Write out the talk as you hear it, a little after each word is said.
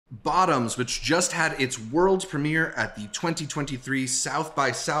Bottoms, which just had its world premiere at the 2023 South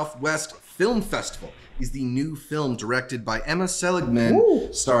by Southwest Film Festival, is the new film directed by Emma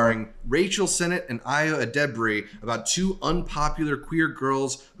Seligman, starring Rachel Sennott and Kaia Edebiri, about two unpopular queer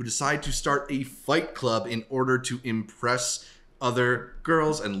girls who decide to start a fight club in order to impress other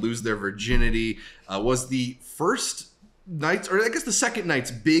girls and lose their virginity. Was the first night's, or I guess the second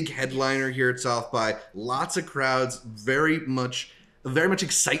night's big headliner here at South by. Lots of crowds, very much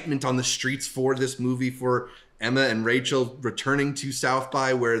excitement on the streets for this movie, for Emma and Rachel returning to South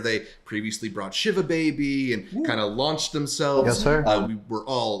by, where they previously brought Shiva Baby and kind of launched themselves. Yes, sir. We were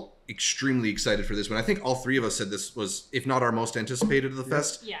all extremely excited for this one. I think all three of us said this was, if not our most anticipated of the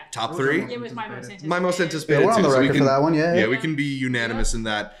fest, top three. It was my most anticipated. My most anticipated. Yeah, we're on the record for that one. Yeah, we can be unanimous in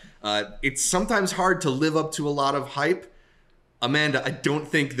that. It's sometimes hard to live up to a lot of hype. Amanda, I don't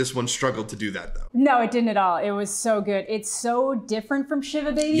think this one struggled to do that, though. No, it didn't at all. It was so good. It's so different from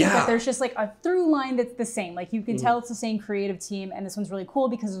Shiva Baby, but there's just like a through line that's the same. Like you can tell it's the same creative team, and this one's really cool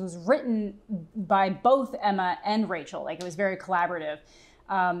because it was written by both Emma and Rachel. Like it was very collaborative,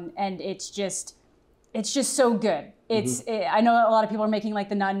 and it's just so good. I know a lot of people are making like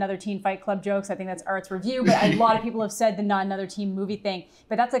the Not Another Teen Fight Club jokes. I think that's Art's review, but a lot of people have said the Not Another Teen movie thing.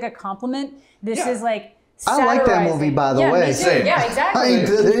 But that's like a compliment. This is like. I like that movie, by the way. Yeah, exactly. I ain't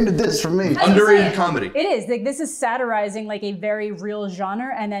into this for me. Underrated comedy. It is. Like, this is satirizing like a very real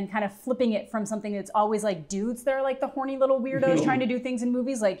genre and then kind of flipping it from something that's always like dudes that are like the horny little weirdos trying to do things in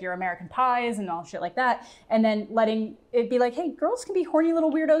movies, like your American Pies and all shit like that, and then letting it be like, hey, girls can be horny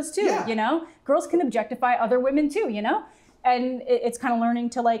little weirdos too, you know? Girls can objectify other women too, you know? And it's kind of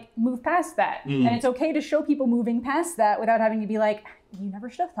learning to like move past that. And it's okay to show people moving past that without having to be like, you never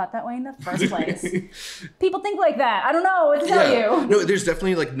should have thought that way in the first place. People think like that. I don't know what to tell you. No, there's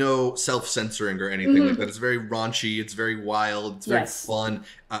definitely like no self-censoring or anything like that. It's very raunchy. It's very wild. It's very fun.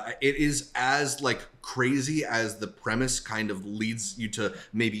 It is as like crazy as the premise kind of leads you to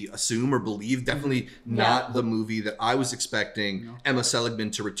maybe assume or believe. Definitely not the movie that I was expecting Emma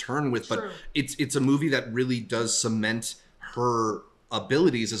Seligman to return with, but it's a movie that really does cement her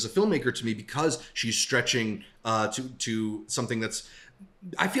abilities as a filmmaker to me, because she's stretching to something that's,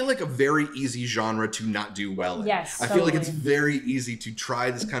 I feel like, a very easy genre to not do well in. Yes, I feel like it's very easy to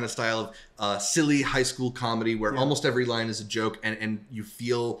try this kind of style of silly high school comedy where almost every line is a joke, and you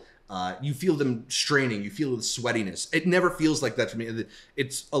feel them straining, you feel the sweatiness. It never feels like that to me.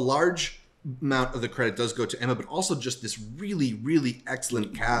 It's a large amount of the credit does go to Emma, but also just this really, really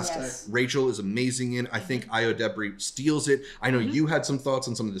excellent cast. Rachel is amazing in. I think Kaia Edebiri steals it. I know you had some thoughts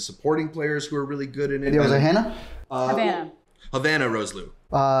on some of the supporting players who are really good in it. Was it Hannah? Havana Roselu.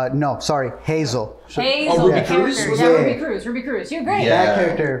 No, sorry, Hazel. Ruby Cruz? Ruby Cruz. You're great. That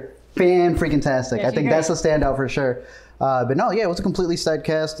character, fan-freaking-tastic. I think that's a standout for sure. But no, it was a completely set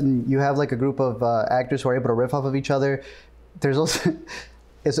cast, and you have like a group of actors who are able to riff off of each other. There's also...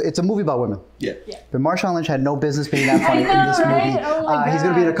 It's a movie about women. But Marshawn Lynch had no business being that funny in this movie. Oh he's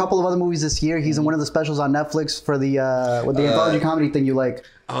going to be in a couple of other movies this year. He's in one of the specials on Netflix for the anthology comedy thing you like.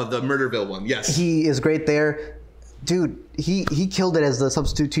 Oh, the Murderville one, yes. He is great there. Dude, he killed it as the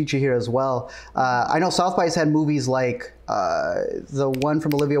substitute teacher here as well. I know South by's had movies like the one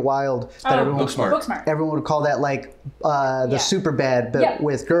from Olivia Wilde that everyone would call that like the Superbad, but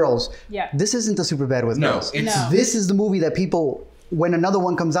with girls. This isn't the Superbad with girls. This is the movie that people, when another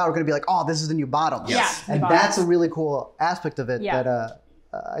one comes out, we're going to be like, oh, this is the new Bottoms. And that's a really cool aspect of it that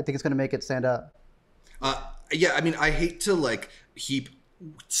I think it's going to make it stand out. I mean, I hate to like heap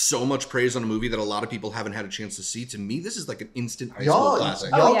so much praise on a movie that a lot of people haven't had a chance to see. To me, this is like an instant high school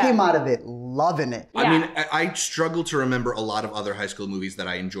classic. Y'all came out of it loving it. I mean, I struggle to remember a lot of other high school movies that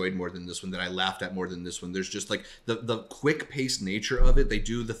I enjoyed more than this one, that I laughed at more than this one. There's just like the quick-paced nature of it. They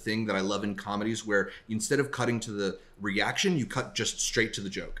do the thing that I love in comedies where instead of cutting to the reaction, you cut just straight to the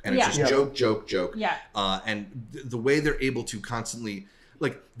joke. And it's just joke. And the way they're able to constantly,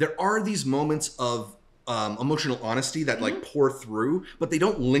 like, there are these moments of emotional honesty that like pour through, but they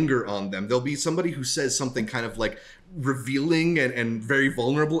don't linger on them. There'll be somebody who says something kind of like revealing and very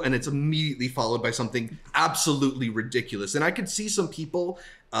vulnerable, and it's immediately followed by something absolutely ridiculous. And I could see some people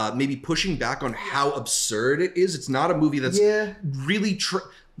maybe pushing back on how absurd it is. It's not a movie that's really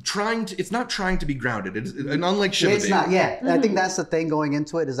it's not trying to be grounded. And unlike Shiva Baby. It's not, I think that's the thing going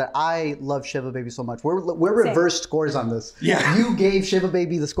into it, is that I love Shiva Baby so much. We're reverse scores on this. You gave Shiva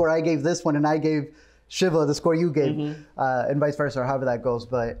Baby the score I gave this one, and I gave Shiva the score you gave, and vice versa, or however that goes.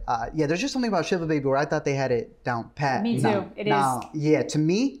 But there's just something about Shiva Baby where I thought they had it down pat. Me too. It is. To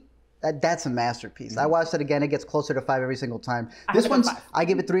me, that's a masterpiece. I watched it again. It gets closer to 5 every single time. This one's, I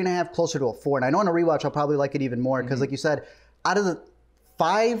give it 3.5, closer to a 4. And I know on a rewatch, I'll probably like it even more because, like you said, out of the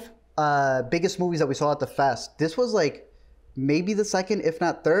 5 biggest movies that we saw at the fest, this was like maybe the second, if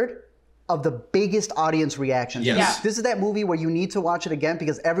not third, of the biggest audience reactions. Yes. Yeah. This is that movie where you need to watch it again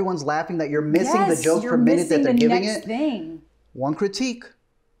because everyone's laughing that you're missing the joke you're per minute that they're missing the giving next it. Thing. One critique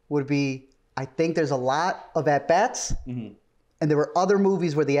would be, I think there's a lot of at-bats, and there were other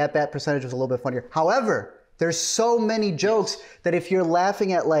movies where the at-bat percentage was a little bit funnier. However, there's so many jokes that if you're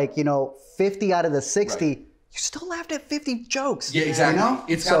laughing at 50 out of the 60, you still laughed at 50 jokes. Yeah, exactly. You know?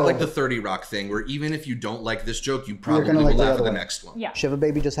 It's got like the 30 Rock thing where even if you don't like this joke, you probably gonna will like the laugh other at the one. next one. Yeah. Shiva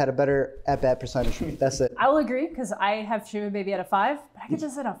Baby just had a better at-bat percentage for me. That's it. I will agree because I have Shiva Baby at a 5, but I could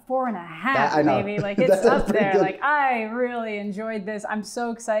just at a 4.5, I know. maybe. Like it's That's up pretty there. good. Like I really enjoyed this. I'm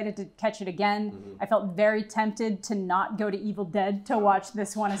so excited to catch it again. I felt very tempted to not go to Evil Dead to watch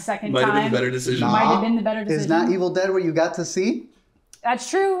this one a second Might time. have been a better decision. Might have been the better decision. Is not Evil Dead where you got to see?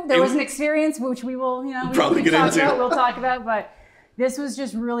 That's true. There was an experience which we will, Probably get into. We'll talk about, but this was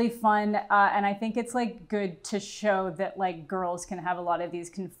just really fun, and I think it's like good to show that like girls can have a lot of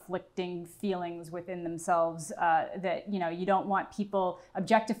these conflicting feelings within themselves. That you don't want people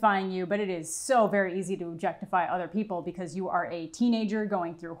objectifying you, but it is so very easy to objectify other people because you are a teenager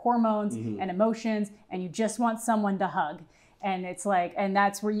going through hormones and emotions, and you just want someone to hug. And it's like, and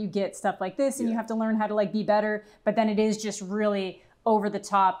that's where you get stuff like this, and you have to learn how to like be better. But then it is just really over the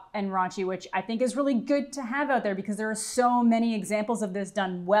top and raunchy, which I think is really good to have out there because there are so many examples of this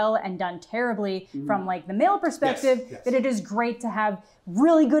done well and done terribly from like the male perspective that it is great to have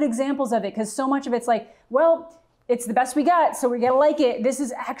really good examples of it because so much of it's like, well, it's the best we got, so we gotta like it. This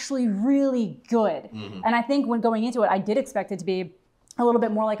is actually really good. And I think when going into it, I did expect it to be a little bit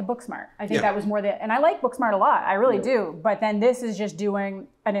more like a Booksmart. I think that was more and I like Booksmart a lot, I really do. But then this is just doing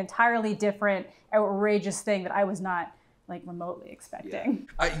an entirely different, outrageous thing that I was not like remotely expecting.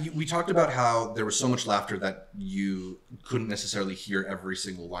 We talked about how there was so much laughter that you couldn't necessarily hear every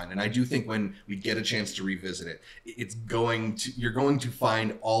single line. And I do think when we get a chance to revisit it, you're going to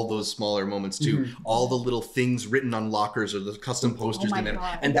find all those smaller moments too. All the little things written on lockers or the custom posters.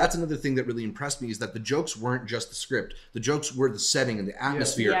 And that's another thing that really impressed me is that the jokes weren't just the script. The jokes were the setting and the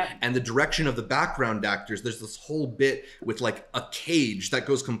atmosphere and the direction of the background actors. There's this whole bit with like a cage that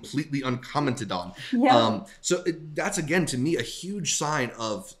goes completely uncommented on. So that's again, to me, a huge sign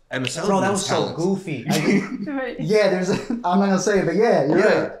of Emma Seligman's Bro, that was talent. so goofy. I'm not gonna say it, but you're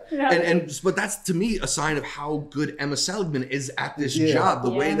right. But that's to me a sign of how good Emma Seligman is at this job.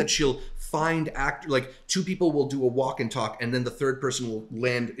 The way that she'll find like 2 people will do a walk and talk, and then the third person will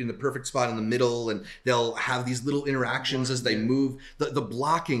land in the perfect spot in the middle, and they'll have these little interactions as they move. The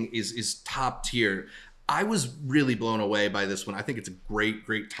blocking is top tier. I was really blown away by this one. I think it's a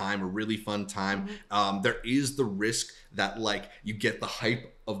great time, a really fun time. There is the risk that like you get the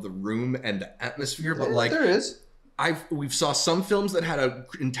hype of the room and the atmosphere, but like there is. We've saw some films that had an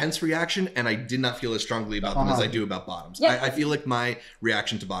intense reaction, and I did not feel as strongly about them as I do about Bottoms. I feel like my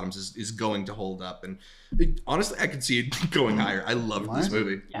reaction to Bottoms is going to hold up, and honestly, I could see it going higher. I loved this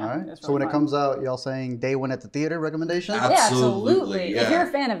movie. All right. So when it comes out, y'all saying day 1 at the theater recommendation? Absolutely. If you're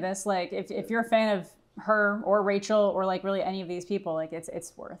a fan of this, like if you're a fan of her or Rachel or like really any of these people, like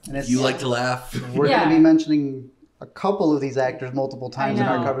it's worth. And you like to laugh. We're going to be mentioning a couple of these actors multiple times in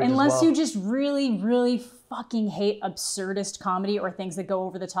our coverage Unless as well. you just really fucking hate absurdist comedy or things that go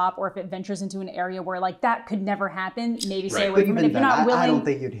over the top, or if it ventures into an area where like that could never happen, maybe stay away from it. If you're not willing, I don't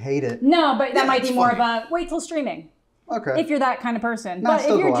think you'd hate it. No, but that might be more of a wait till streaming. Okay. If you're that kind of person. No, but if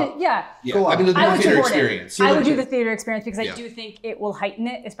you're just, I mean, the theater experience. I would do the theater experience because I do think it will heighten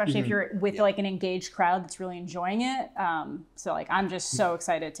it, especially if you're with like an engaged crowd that's really enjoying it. So like, I'm just so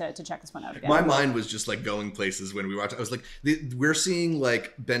excited to check this one out again. My mind was just like going places when we watched it. I was like, we're seeing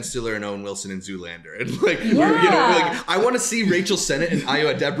like Ben Stiller and Owen Wilson in Zoolander. And like, like I want to see Rachel Sennott and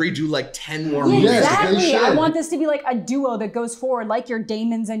Ayo Edebiri do like 10 more movies. Exactly. I want this to be like a duo that goes forward, like your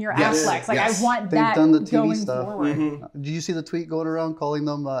Damons and your Afflecks. Like I want that done the TV going stuff. forward. Did you see the tweet going around calling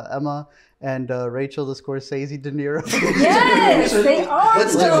them Emma and Rachel the Scorsese De Niro? Yes, they are.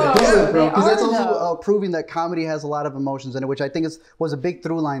 Let's do it, bro. Because that's also proving that comedy has a lot of emotions in it, which I think was a big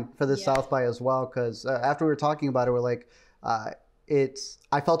through line for this South by as well. Because after we were talking about it, we're like, I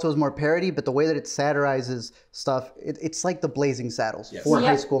felt it was more parody, but the way that it satirizes stuff, it's like the Blazing Saddles for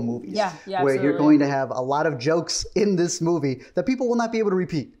high school movies. Where you're going to have a lot of jokes in this movie that people will not be able to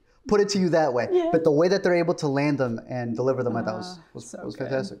repeat. Put it to you that way. But the way that they're able to land them and deliver them, I thought was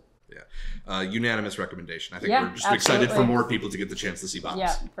fantastic. Unanimous recommendation. I think we're just excited for more people to get the chance to see Bottoms.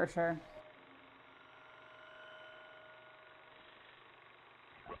 Yeah, for sure.